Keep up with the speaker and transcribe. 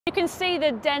You can see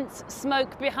the dense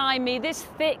smoke behind me. This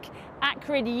thick,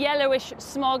 acrid, yellowish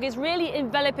smog is really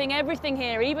enveloping everything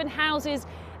here, even houses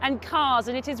and cars,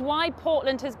 and it is why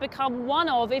Portland has become one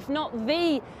of, if not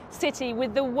the city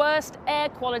with the worst air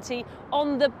quality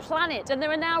on the planet. And there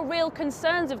are now real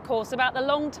concerns, of course, about the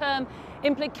long-term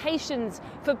implications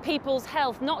for people's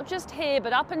health, not just here,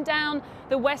 but up and down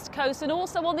the West Coast and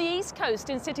also on the East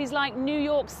Coast in cities like New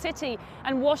York City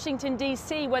and Washington,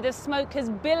 D.C., where the smoke has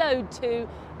billowed to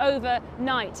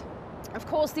overnight. Of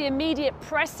course, the immediate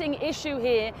pressing issue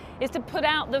here is to put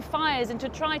out the fires and to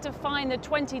try to find the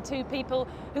 22 people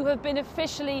who have been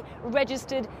officially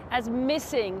registered as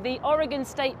missing. The Oregon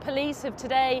State Police have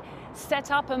today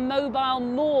set up a mobile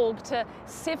morgue to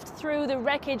sift through the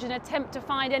wreckage and attempt to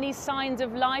find any signs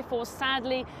of life, or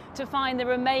sadly to find the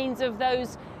remains of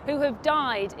those who have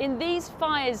died in these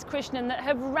fires, Krishnan, that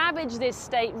have ravaged this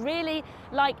state really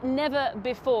like never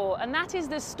before. And that is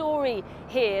the story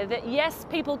here, that yes,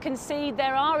 people concede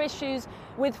there are issues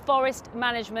with forest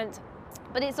management,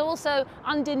 but it's also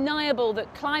undeniable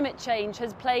that climate change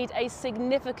has played a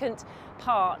significant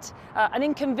part. An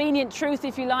inconvenient truth,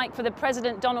 if you like, for the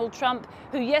President Donald Trump,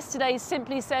 who yesterday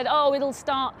simply said, oh, it'll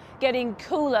start getting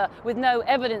cooler, with no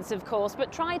evidence, of course.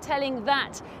 But try telling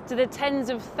that to the tens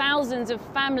of thousands of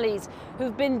families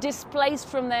who've been displaced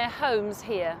from their homes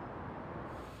here.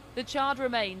 The charred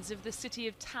remains of the city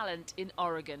of Talent in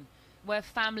Oregon, where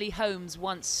family homes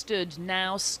once stood,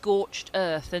 now scorched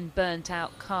earth and burnt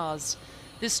out cars.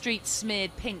 The streets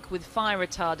smeared pink with fire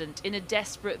retardant in a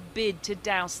desperate bid to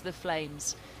douse the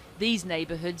flames. These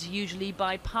neighbourhoods usually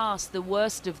bypass the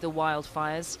worst of the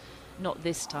wildfires. Not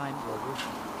this time.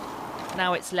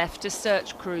 Now it's left to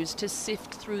search crews to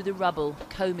sift through the rubble,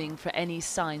 combing for any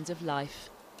signs of life.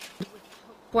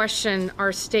 Question,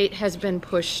 our state has been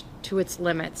pushed to its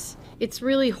limits. It's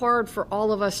really hard for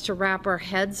all of us to wrap our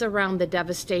heads around the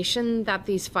devastation that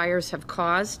these fires have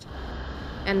caused,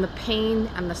 and the pain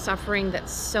and the suffering that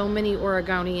so many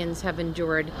Oregonians have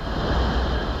endured.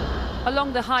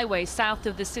 Along the highway south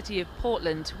of the city of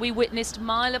Portland, we witnessed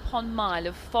mile upon mile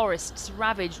of forests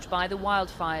ravaged by the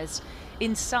wildfires.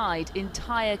 Inside,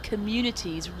 entire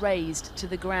communities razed to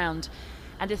the ground,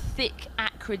 and a thick,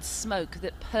 acrid smoke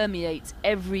that permeates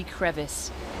every crevice.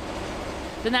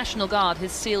 The National Guard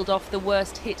has sealed off the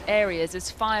worst-hit areas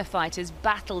as firefighters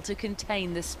battle to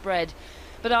contain the spread.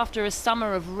 But after a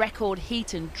summer of record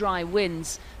heat and dry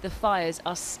winds, the fires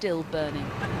are still burning.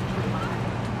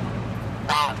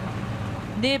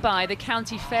 Nearby, the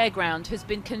county fairground has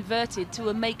been converted to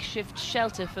a makeshift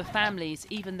shelter for families,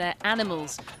 even their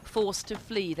animals, forced to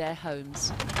flee their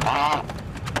homes.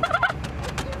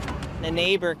 A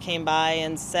neighbor came by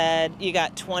and said, you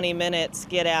got 20 minutes,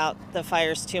 get out, the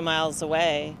fire's 2 miles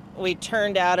away. We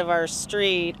turned out of our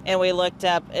street and we looked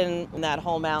up and that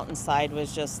whole mountainside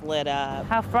was just lit up.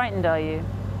 How frightened are you?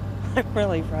 I'm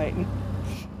really frightened.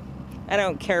 I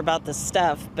don't care about the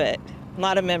stuff, but a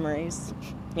lot of memories.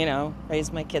 You know,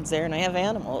 raised my kids there and I have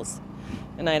animals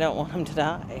and I don't want them to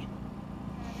die.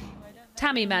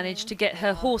 Tammy managed to get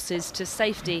her horses to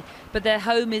safety, but their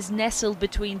home is nestled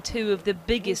between two of the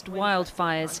biggest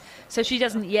wildfires, so she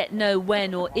doesn't yet know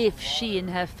when or if she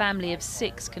and her family of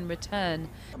 6 can return.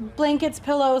 Blankets,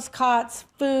 pillows, cots,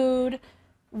 food,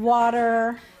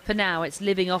 water. For now, it's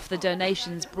living off the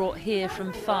donations brought here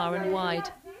from far and wide.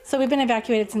 So we've been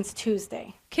evacuated since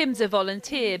Tuesday. Kim's a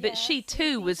volunteer, but she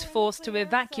too was forced to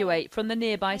evacuate from the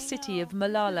nearby city of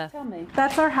Malala.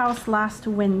 That's our house last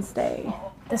Wednesday.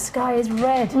 The sky is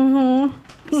red.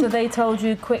 Mm-hmm. So they told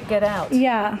you, quick, get out.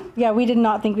 Yeah, we did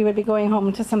not think we would be going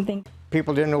home to something.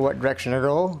 People didn't know what direction to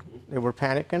go. They were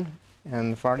panicking,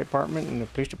 and the fire department and the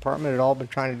police department had all been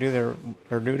trying to do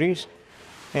their duties.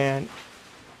 And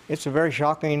it's a very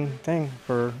shocking thing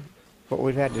for what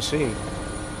we've had to see.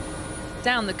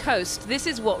 Down the coast, this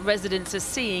is what residents are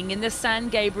seeing in the San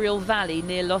Gabriel Valley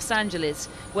near Los Angeles,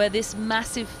 where this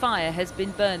massive fire has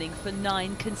been burning for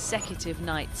 9 consecutive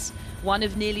nights. One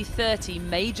of nearly 30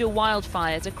 major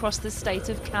wildfires across the state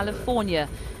of California.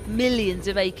 Millions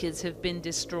of acres have been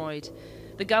destroyed.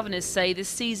 The governors say the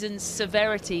season's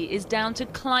severity is down to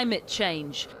climate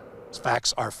change.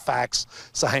 Facts are facts.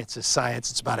 Science is science.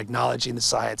 It's about acknowledging the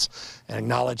science and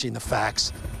acknowledging the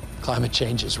facts. Climate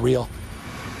change is real.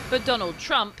 But Donald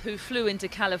Trump, who flew into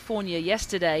California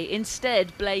yesterday,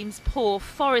 instead blames poor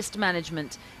forest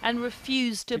management and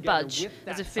refused to budge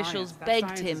as officials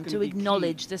begged him to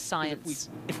acknowledge the science.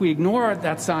 If we ignore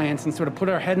that science and sort of put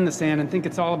our head in the sand and think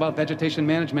it's all about vegetation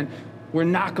management, we're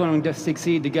not going to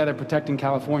succeed together protecting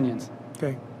Californians.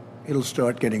 Okay, it'll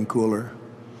start getting cooler.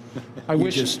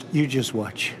 You just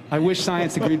watch. I wish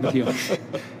science agreed with you.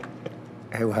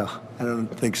 Well, I don't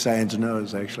think science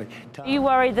knows, actually. Are you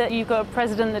worried that you've got a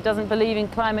president that doesn't believe in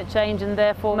climate change and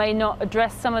therefore may not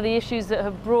address some of the issues that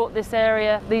have brought this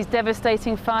area these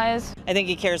devastating fires? I think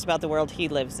he cares about the world he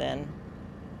lives in.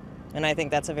 And I think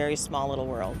that's a very small little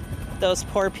world. Those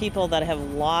poor people that have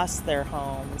lost their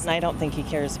homes, and I don't think he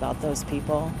cares about those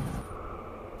people.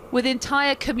 With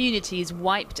entire communities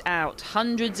wiped out,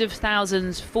 hundreds of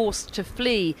thousands forced to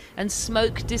flee, and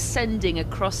smoke descending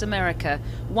across America,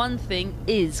 one thing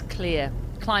is clear.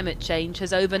 Climate change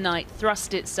has overnight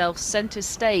thrust itself centre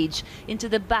stage into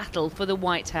the battle for the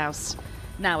White House.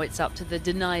 Now it's up to the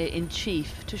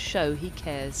denier-in-chief to show he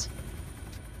cares.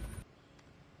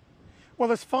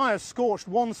 Well, as fires scorched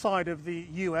one side of the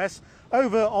US,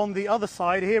 over on the other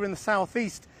side, here in the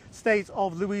southeast state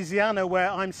of Louisiana, where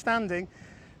I'm standing,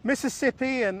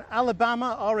 Mississippi and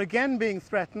Alabama are again being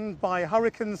threatened by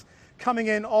hurricanes coming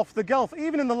in off the Gulf.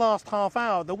 Even in the last half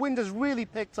hour, the wind has really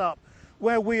picked up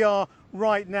where we are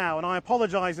right now. And I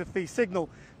apologize if the signal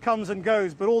comes and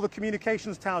goes, but all the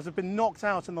communications towers have been knocked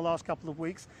out in the last couple of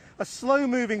weeks. A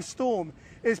slow-moving storm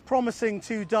is promising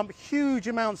to dump huge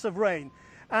amounts of rain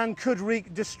and could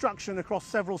wreak destruction across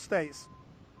several states.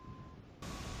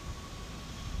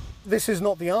 This is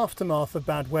not the aftermath of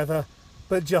bad weather,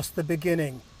 but just the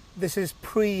beginning. This is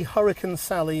pre-Hurricane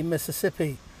Sally,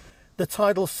 Mississippi. The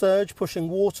tidal surge pushing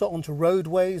water onto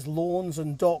roadways, lawns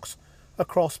and docks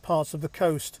across parts of the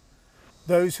coast.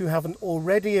 Those who haven't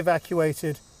already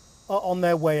evacuated are on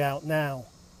their way out now.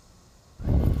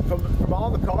 From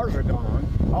all the cars are gone,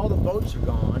 all the boats are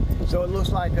gone, so it looks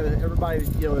like everybody,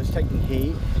 is taking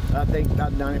heat. I think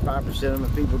about 95%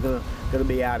 of the people are going to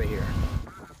be out of here.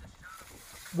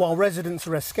 While residents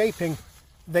are escaping,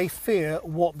 they fear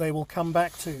what they will come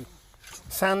back to.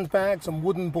 Sandbags and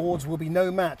wooden boards will be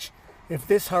no match if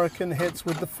this hurricane hits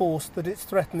with the force that it's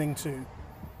threatening to.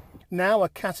 Now a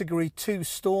Category 2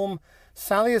 storm,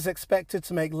 Sally is expected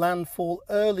to make landfall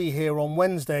early here on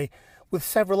Wednesday, with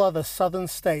several other southern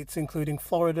states, including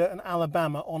Florida and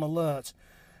Alabama, on alert.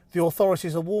 The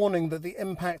authorities are warning that the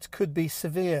impact could be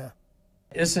severe.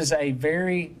 This is a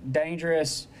very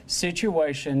dangerous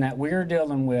situation that we're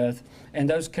dealing with, and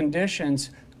those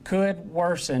conditions could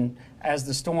worsen as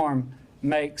the storm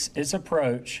makes its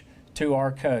approach to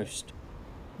our coast.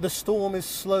 The storm is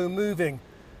slow moving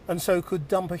and so could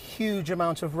dump a huge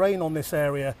amount of rain on this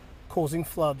area, causing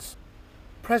floods.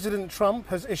 President Trump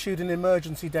has issued an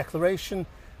emergency declaration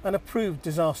and approved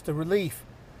disaster relief.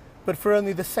 But for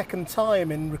only the second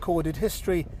time in recorded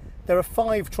history, there are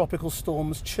 5 tropical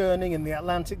storms churning in the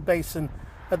Atlantic basin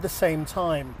at the same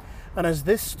time. And as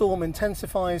this storm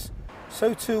intensifies,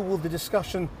 so too will the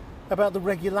discussion about the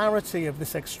regularity of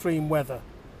this extreme weather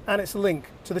and its link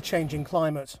to the changing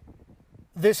climate.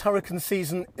 This hurricane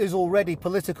season is already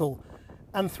political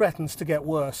and threatens to get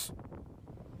worse.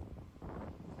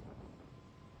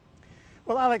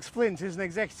 Well, Alex Flint is an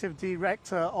executive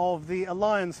director of the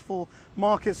Alliance for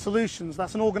Market Solutions.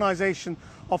 That's an organisation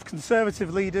of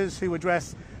conservative leaders who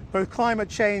address both climate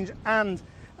change and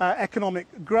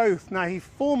economic growth. Now, he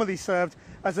formerly served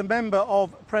as a member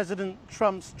of President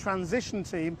Trump's transition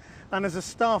team and as a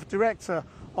staff director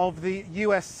of the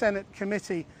US Senate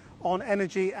Committee on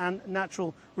Energy and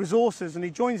Natural Resources. And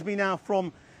he joins me now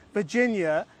from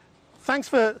Virginia. Thanks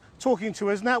for talking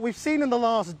to us. Now, we've seen in the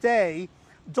last day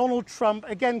Donald Trump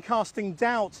again casting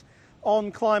doubt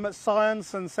on climate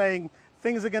science and saying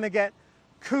things are going to get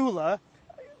cooler.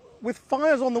 With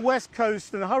fires on the west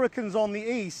coast and hurricanes on the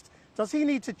east, does he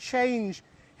need to change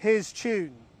his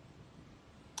tune?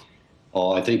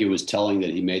 Oh, I think it was telling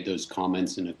that he made those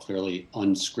comments in a clearly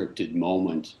unscripted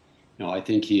moment. I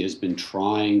think he has been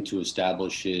trying to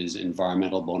establish his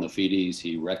environmental bona fides.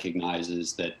 He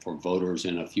recognizes that for voters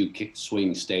in a few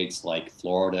swing states like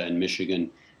Florida and Michigan,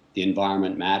 the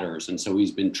environment matters. And so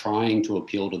he's been trying to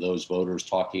appeal to those voters,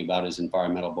 talking about his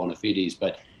environmental bona fides.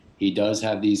 But he does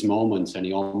have these moments, and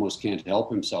he almost can't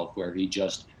help himself, where he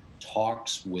just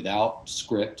talks without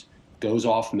script, goes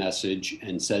off message,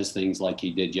 and says things like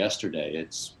he did yesterday.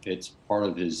 It's part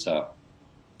of his,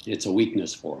 it's a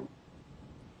weakness for him.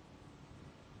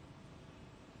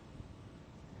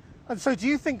 And so do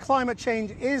you think climate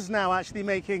change is now actually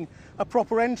making a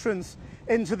proper entrance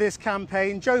into this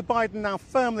campaign? Joe Biden now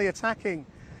firmly attacking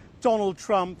Donald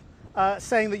Trump,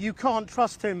 saying that you can't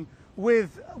trust him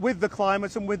with the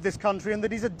climate and with this country, and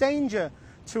that he's a danger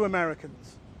to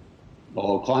Americans.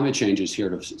 Well, climate change is here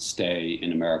to stay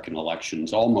in American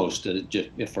elections, almost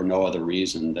if for no other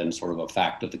reason than sort of a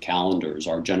fact of the calendars.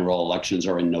 Our general elections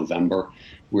are in November.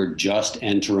 We're just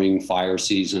entering fire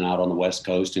season out on the West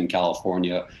Coast in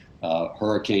California.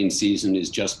 Hurricane season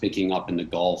is just picking up in the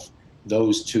Gulf.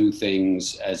 those two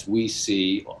things, as we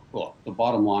see, well, the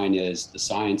bottom line is the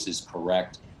science is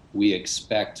correct. We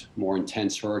expect more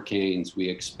intense hurricanes. We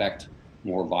expect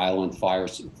more violent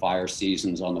fire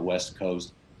seasons on the West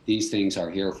Coast. These things are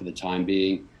here for the time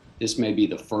being. This may be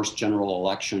the first general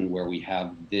election where we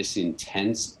have this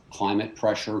intense climate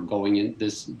pressure going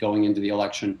into the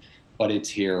election, but it's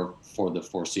here for the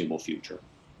foreseeable future.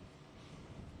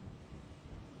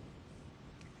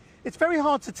 It's very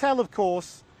hard to tell, of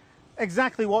course,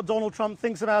 exactly what Donald Trump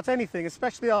thinks about anything,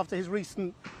 especially after his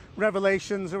recent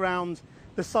revelations around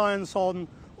the science on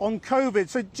COVID.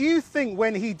 So do you think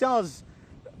when he does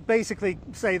basically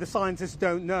say the scientists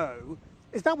don't know,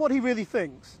 is that what he really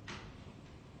thinks?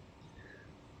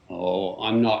 Oh,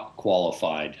 I'm not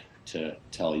qualified to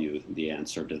tell you the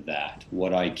answer to that.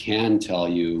 What I can tell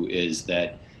you is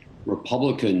that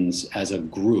Republicans as a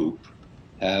group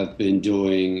have been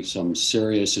doing some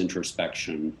serious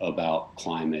introspection about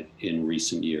climate in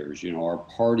recent years. You know, our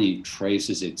party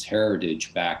traces its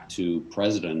heritage back to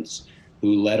presidents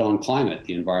who led on climate,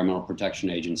 the Environmental Protection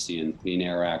Agency and Clean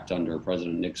Air Act under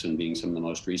President Nixon being some of the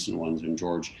most recent ones, and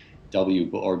George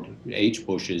H.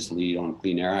 Bush's lead on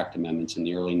Clean Air Act amendments in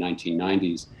the early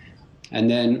 1990s. And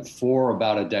then for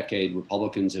about a decade,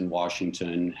 Republicans in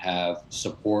Washington have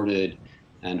supported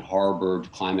and harbored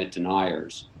climate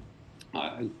deniers.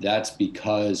 That's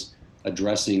because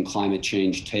addressing climate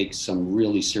change takes some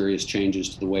really serious changes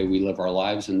to the way we live our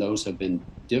lives, and those have been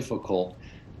difficult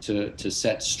to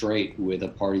set straight with a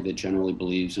party that generally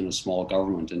believes in a small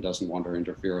government and doesn't want to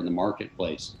interfere in the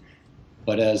marketplace.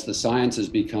 But as the science has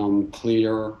become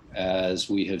clear, as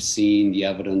we have seen the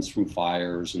evidence from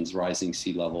fires and rising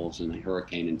sea levels and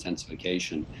hurricane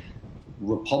intensification,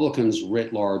 Republicans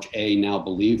writ large, now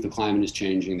believe the climate is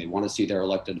changing. They want to see their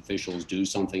elected officials do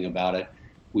something about it.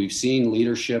 We've seen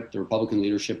leadership, the Republican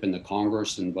leadership in the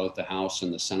Congress, in both the House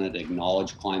and the Senate,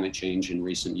 acknowledge climate change in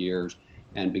recent years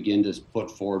and begin to put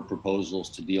forward proposals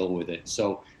to deal with it.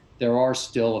 So there are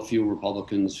still a few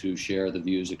Republicans who share the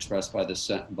views expressed by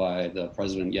the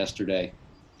president yesterday,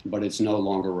 but it's no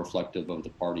longer reflective of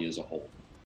the party as a whole.